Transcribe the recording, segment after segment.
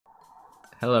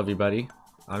Hello everybody,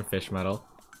 I'm Fish Metal.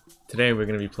 Today we're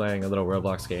going to be playing a little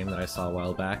Roblox game that I saw a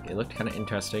while back. It looked kind of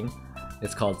interesting.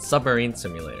 It's called Submarine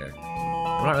Simulator.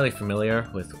 I'm not really familiar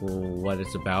with what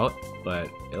it's about, but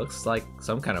it looks like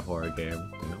some kind of horror game.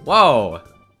 Whoa!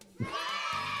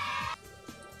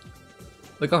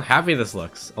 Look how happy this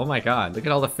looks. Oh my god, look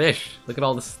at all the fish. Look at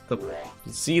all the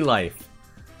sea life.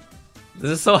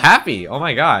 This is so happy. Oh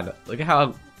my god.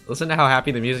 Listen to how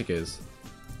happy the music is.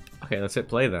 Okay, let's hit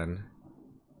play then.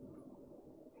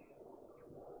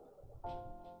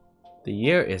 The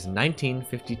year is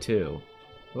 1952.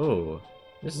 Ooh,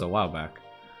 this is a while back.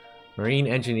 Marine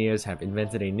engineers have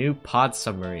invented a new pod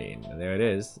submarine. There it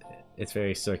is. It's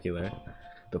very circular.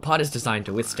 The pod is designed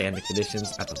to withstand the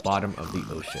conditions at the bottom of the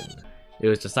ocean. It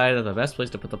was decided that the best place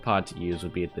to put the pod to use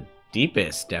would be at the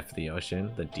deepest depth of the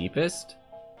ocean. The deepest?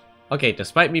 Okay,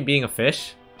 despite me being a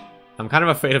fish, I'm kind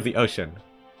of afraid of the ocean.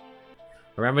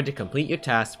 Remember to complete your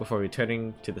tasks before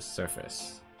returning to the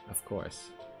surface. Of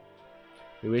course.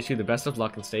 We wish you the best of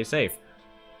luck and stay safe.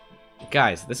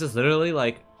 Guys, this is literally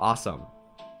like awesome.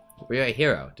 We're a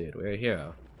hero, dude. We're a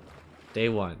hero. Day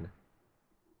 1.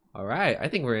 Alright, I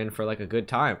think we're in for like a good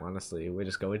time, honestly. We're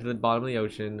just going to the bottom of the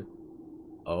ocean.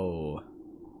 Oh.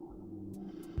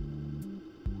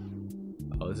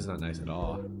 Oh, this is not nice at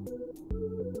all.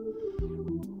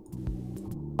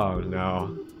 Oh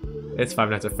no. It's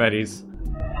Five Nights at Freddy's.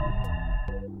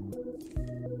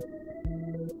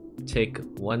 Take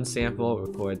 1 sample,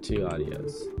 record 2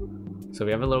 audios. So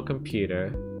we have a little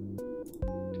computer.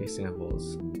 Take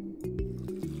samples.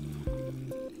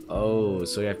 Oh,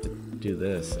 so we have to do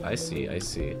this. I see, I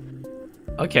see.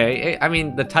 Okay, I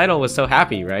mean, the title was so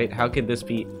happy, right? How could this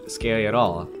be scary at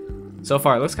all? So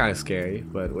far, it looks kind of scary,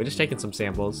 but we're just taking some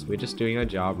samples. We're just doing our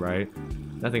job, right?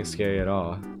 Nothing scary at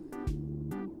all.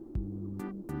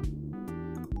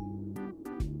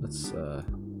 Let's,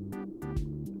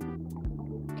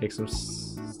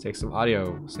 take some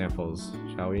audio samples,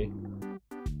 shall we?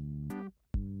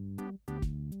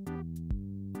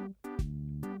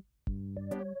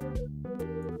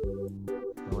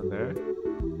 No one there?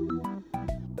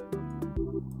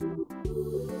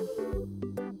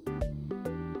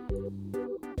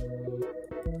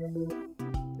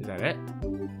 Is that it?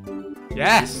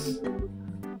 Yes!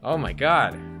 Oh my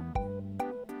god.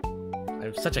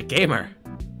 I'm such a gamer.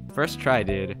 First try,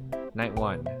 dude. Night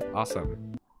 1. Awesome.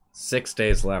 6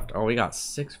 days left. Oh, we got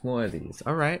 6 more of these.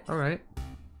 Alright, alright.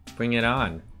 Bring it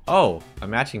on. Oh, a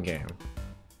matching game.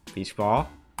 Beach ball.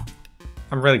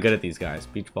 I'm really good at these guys.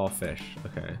 Beach ball, fish.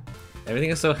 Okay. Everything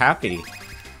is so happy.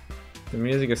 The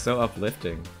music is so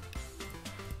uplifting.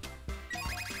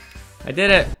 I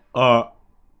did it!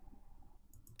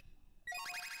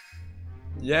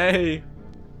 Yay!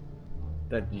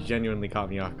 That genuinely caught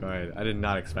me off guard. I did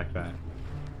not expect that.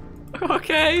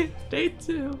 Okay, day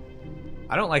 2.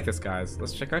 I don't like this, guys.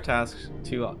 Let's check our tasks.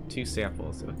 Two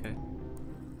samples. Okay.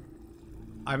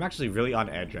 I'm actually really on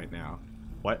edge right now.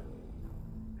 What?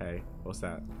 Hey, what's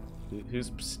that?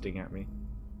 Who's stinging at me?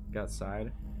 Go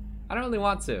outside. I don't really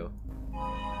want to.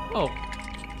 Oh.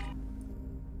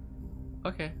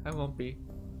 Okay, I won't be.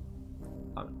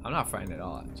 I'm not frightened at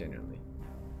all, genuinely.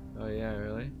 Oh yeah,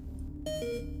 really?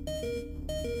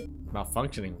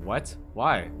 Malfunctioning. What?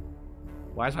 Why?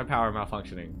 Why is my power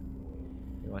malfunctioning?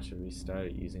 You want to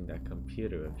restart using that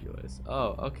computer of yours.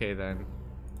 Oh, okay then.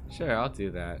 Sure, I'll do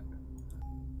that.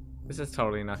 This is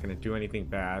totally not going to do anything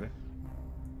bad.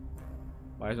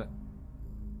 Why is it?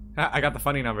 I got the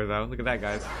funny number though. Look at that,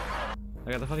 guys.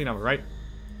 I got the funny number, right?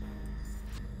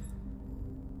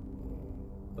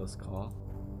 Close call.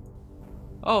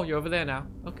 Oh, you're over there now.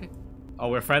 Okay. Oh,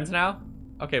 we're friends now?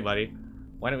 Okay, buddy.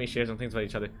 Why don't we share some things about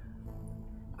each other?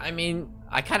 I mean,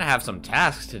 I kind of have some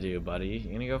tasks to do, buddy.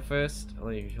 You gonna go first? I'll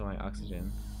let you feel my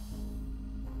oxygen.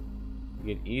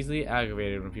 You get easily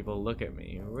aggravated when people look at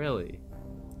me. Really?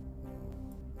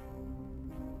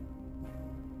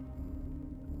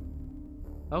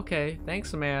 Okay,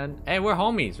 thanks, man. Hey, we're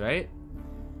homies, right?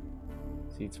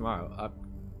 See you tomorrow.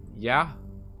 Yeah?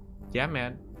 Yeah,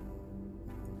 man.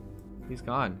 He's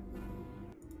gone.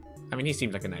 I mean, he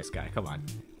seems like a nice guy. Come on.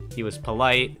 He was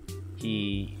polite.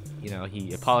 He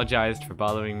apologized for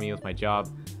bothering me with my job.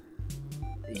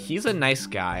 He's a nice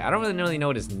guy. I don't really know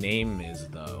what his name is,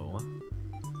 though.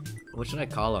 What should I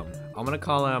call him? I'm gonna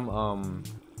call him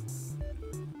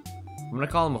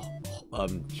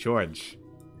George.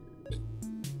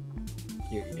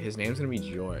 His name's gonna be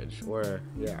George, or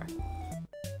yeah.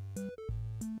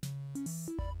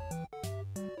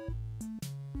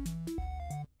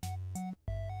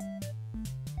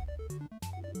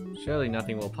 Surely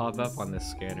nothing will pop up on this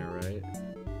scanner, right?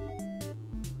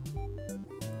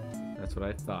 That's what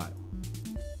I thought.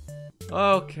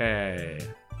 Okay.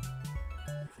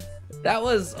 That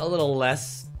was a little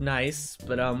less nice,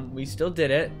 but we still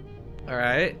did it.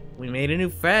 Alright. We made a new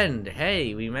friend.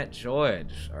 Hey, we met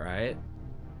George. Alright.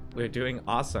 We're doing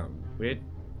awesome. We're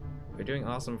doing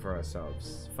awesome for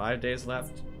ourselves. 5 days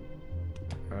left.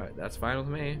 Alright, that's fine with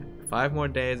me. 5 more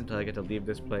days until I get to leave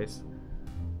this place.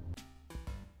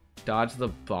 Dodge the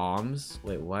bombs.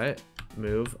 Wait, what?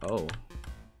 Move. Oh.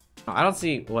 I don't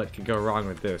see what could go wrong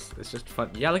with this. It's just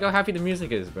fun. Yeah, look how happy the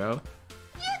music is, bro.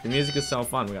 The music is so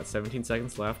fun. We got 17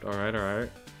 seconds left. Alright,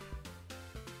 alright.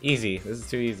 Easy. This is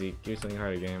too easy. Give me something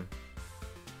harder, game.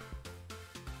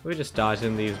 We're just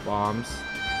dodging these bombs.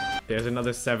 There's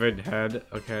another severed head.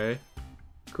 Okay.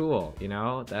 Cool. You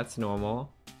know, that's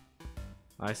normal.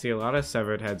 I see a lot of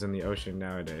severed heads in the ocean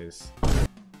nowadays.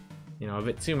 You know, a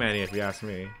bit too many if you ask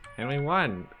me. And we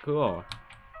won. Cool.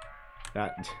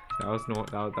 That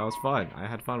was fun. I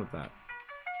had fun with that.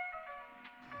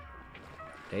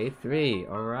 Day 3.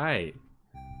 All right.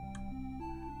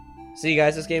 See,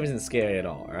 guys, this game isn't scary at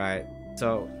all. All right.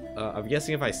 So I'm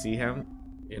guessing if I see him,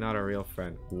 you're not a real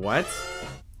friend. What?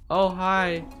 Oh,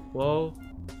 hi. Whoa.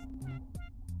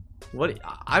 What?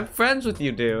 I'm friends with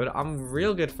you, dude. I'm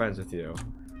real good friends with you.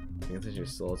 I think that your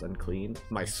soul is unclean.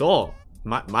 My soul.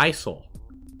 My soul.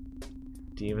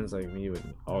 Demons like me would.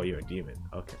 Oh, you're a demon.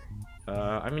 Okay.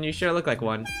 I mean, you sure look like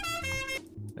one.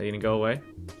 Are you gonna go away?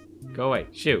 Go away.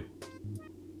 Shoo.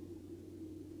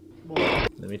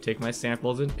 Let me take my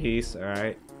samples in peace. All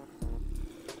right.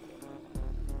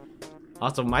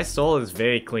 Also, my soul is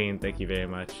very clean. Thank you very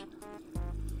much.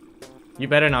 You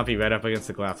better not be right up against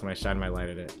the glass when I shine my light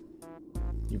at it.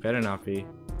 You better not be.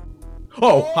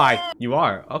 Oh, hi. You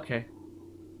are. Okay.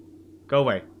 Go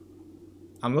away.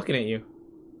 I'm looking at you.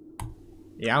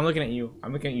 Yeah, I'm looking at you.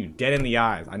 I'm looking at you dead in the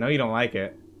eyes. I know you don't like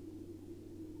it.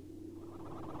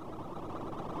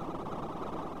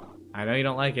 I know you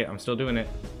don't like it. I'm still doing it.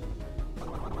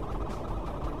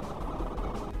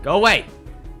 Go away!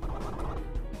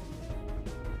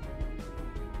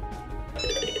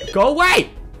 Go away!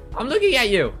 I'm looking at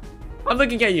you! I'm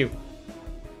looking at you!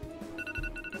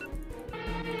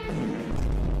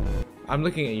 I'm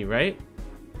looking at you, right?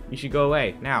 You should go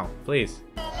away. Now, please.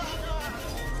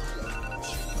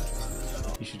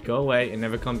 You should go away and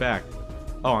never come back.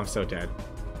 Oh, I'm so dead.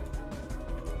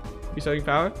 You showing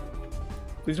power?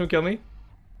 Please don't kill me.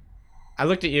 I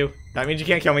looked at you. That means you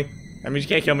can't kill me. That means you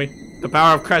can't kill me. The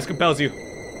power of Christ compels you.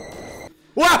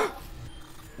 Whoa!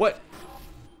 What?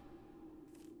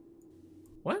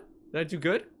 What? Did I do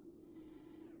good?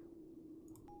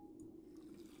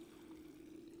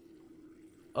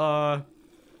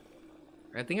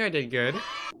 I think I did good.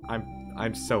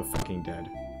 I'm so fucking dead.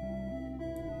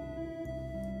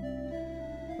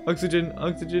 Oxygen,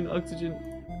 oxygen, oxygen.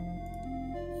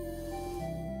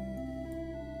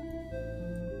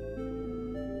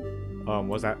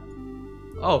 What's that?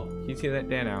 Oh, you see that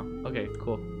there now. Okay,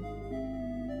 cool.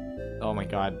 Oh my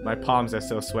god, my palms are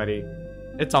so sweaty.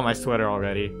 It's on my sweater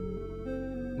already.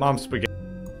 Mom spaghetti.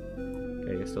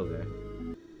 Okay, you're still there.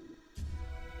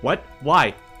 What?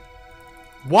 Why?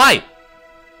 Why?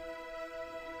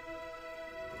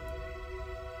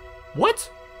 What?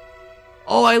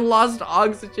 Oh, I lost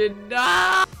oxygen.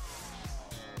 No!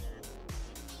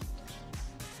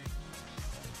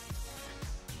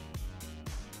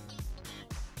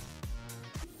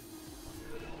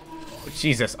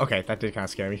 Jesus. Okay, that did kind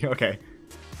of scare me. Okay.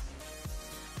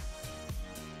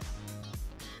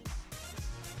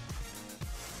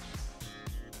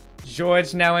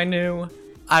 George, now I knew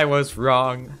I was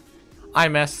wrong. I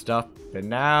messed up, and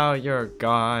now you're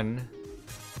gone.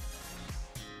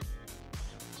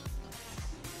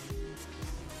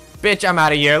 Bitch, I'm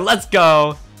out of here. Let's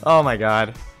go. Oh my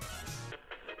god.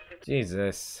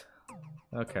 Jesus.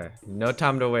 Okay. No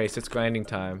time to waste. It's grinding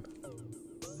time.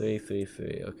 3, 3,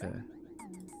 3. Okay.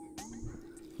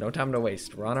 No time to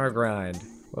waste. We're on our grind.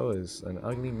 Whoa, is an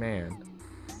ugly man.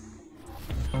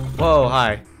 Whoa,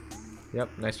 hi. Yep,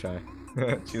 nice try.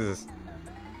 Jesus.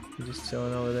 You just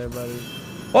chilling over there, buddy?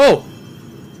 Oh!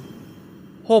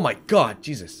 Oh my god,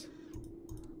 Jesus.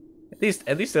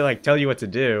 At least they like tell you what to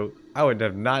do. I would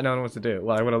have not known what to do.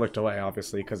 Well, I would have looked away,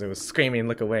 obviously, because it was screaming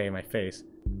 "look away" in my face.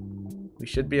 We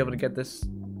should be able to get this,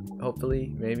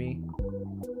 hopefully, maybe.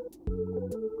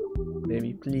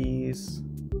 Maybe, please.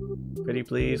 Pretty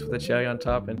please, with a cherry on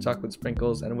top and chocolate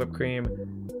sprinkles and whipped cream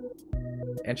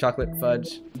and chocolate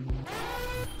fudge.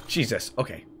 Jesus,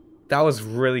 okay. That was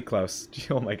really close.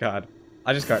 Oh my god.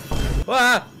 I just got...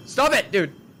 Ah! Stop it,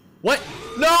 dude! What?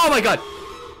 No, oh my god!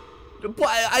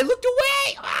 I looked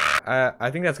away! Ah! I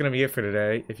think that's gonna be it for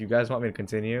today. If you guys want me to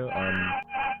continue, I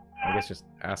guess just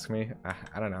ask me.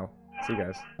 I don't know. See See you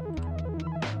guys.